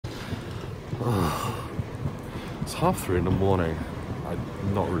It's 3:30 in the morning. I'm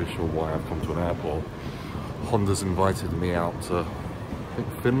not really sure why I've come to an airport. Honda's invited me out to, I think,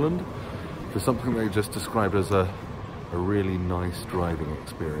 Finland for something they just described as a really nice driving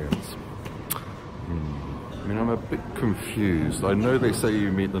experience. I mean, I'm a bit confused. I know they say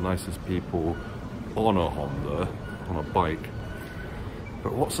you meet the nicest people on a Honda, on a bike,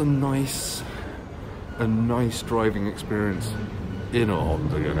 but what's a nice driving experience in a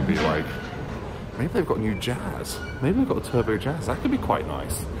Honda going to be like? Maybe they've got new Jazz. Maybe they've got a turbo Jazz. That could be quite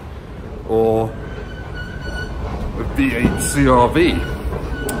nice. Or a V8 CRV.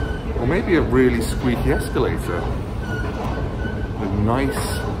 Or maybe a really squeaky escalator. A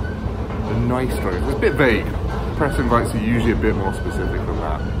nice drive. It's a bit vague. Press invites are usually a bit more specific than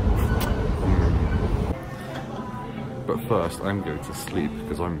that. But first, I'm going to sleep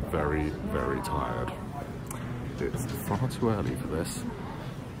because I'm very, very tired. It's far too early for this.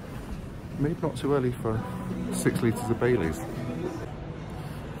 Maybe not too early for 6 litres of Baileys.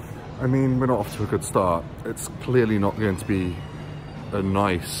 I mean, we're not off to a good start. It's clearly not going to be a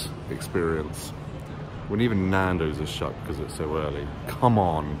nice experience. When even Nando's is shut because it's so early. Come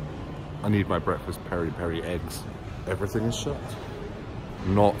on. I need my breakfast peri-peri eggs. Everything is shut.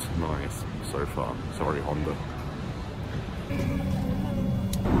 Not nice so far. Sorry, Honda.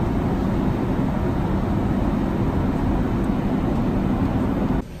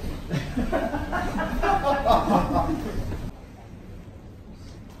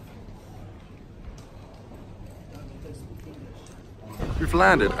 We've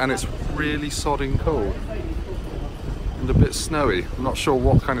landed and it's really sodding cold and a bit snowy. I'm not sure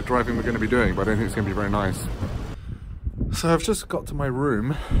what kind of driving we're going to be doing, but I don't think it's going to be very nice. So I've just got to my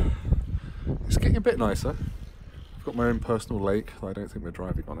room. It's getting a bit nicer. I've got my own personal lake. I don't think we're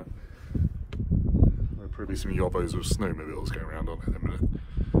driving on it. There'll probably be some yobbos with snowmobiles going around on it in a minute.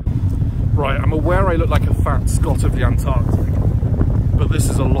 Right, I'm aware I look like a fat Scot of the Antarctic, but this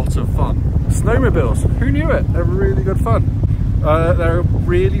is a lot of fun. Snowmobiles, who knew it? They're really good fun. They're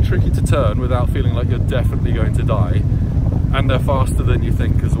really tricky to turn without feeling like you're definitely going to die, and they're faster than you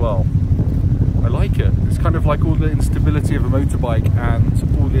think as well. I like it. It's kind of like all the instability of a motorbike and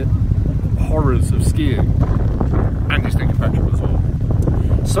all the horrors of skiing, and you stink of petrol as well.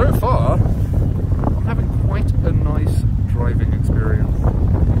 So far, I'm having quite a nice driving experience,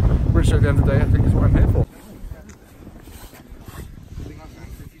 which at the end of the day I think is what I'm here for.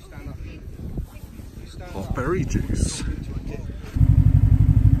 Hot berry juice.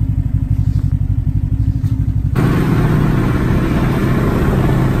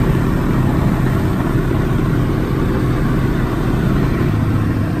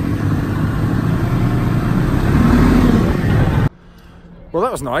 Well,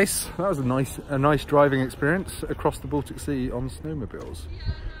 that was nice. That was a nice driving experience across the Baltic Sea on snowmobiles.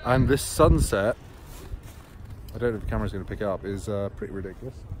 And this sunset, I don't know if the camera's going to pick it up, is pretty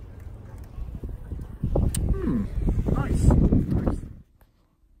ridiculous. Nice.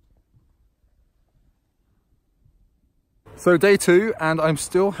 So day 2, and I'm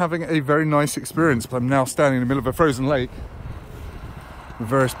still having a very nice experience. I'm now standing in the middle of a frozen lake with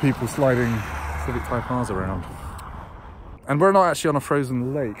various people sliding Civic Type R's around. And we're not actually on a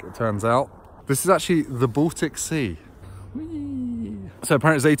frozen lake, it turns out. This is actually the Baltic Sea. Whee! So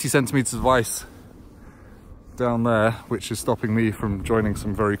apparently there's 80 centimetres of ice down there, which is stopping me from joining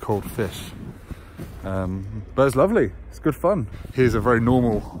some very cold fish. But it's lovely, it's good fun. Here's a very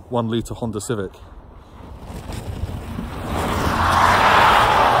normal 1 litre Honda Civic.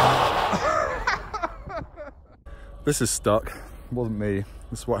 This is stuck, it wasn't me.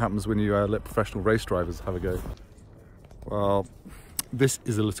 This is what happens when you let professional race drivers have a go. Well, this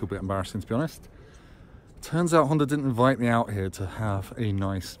is a little bit embarrassing, to be honest. Turns out Honda didn't invite me out here to have a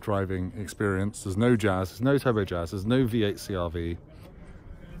nice driving experience. There's no Jazz, there's no turbo Jazz, there's no V8 CRV.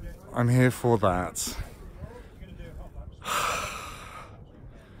 I'm here for that.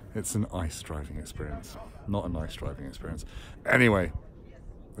 It's an ice driving experience, not a nice driving experience. Anyway,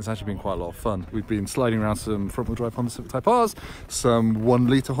 it's actually been quite a lot of fun. We've been sliding around some front-wheel drive Honda Civic Type R's, some 1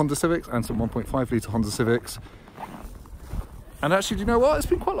 litre Honda Civics and some 1.5 litre Honda Civics. And actually, do you know what? It's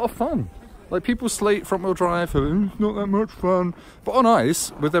been quite a lot of fun. Like, people slate front-wheel drive, it's not that much fun. But on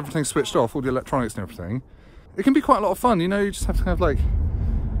ice, with everything switched off, all the electronics and everything, it can be quite a lot of fun. You know, you just have to kind of like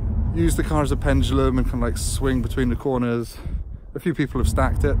use the car as a pendulum and kind of like swing between the corners. A few people have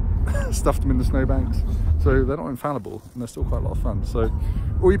stacked it, stuffed them in the snowbanks. So they're not infallible, and they're still quite a lot of fun. So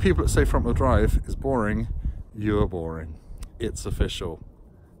all you people that say front-wheel drive is boring, you're boring. It's official.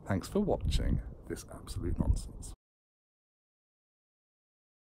 Thanks for watching this absolute nonsense.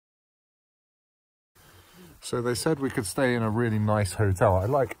 So they said we could stay in a really nice hotel. I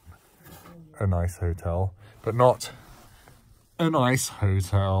like a nice hotel, but not an ice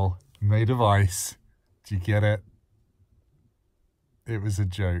hotel made of ice. Do you get it? It was a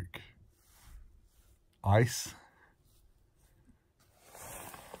joke. Ice.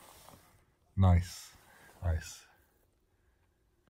 Nice ice.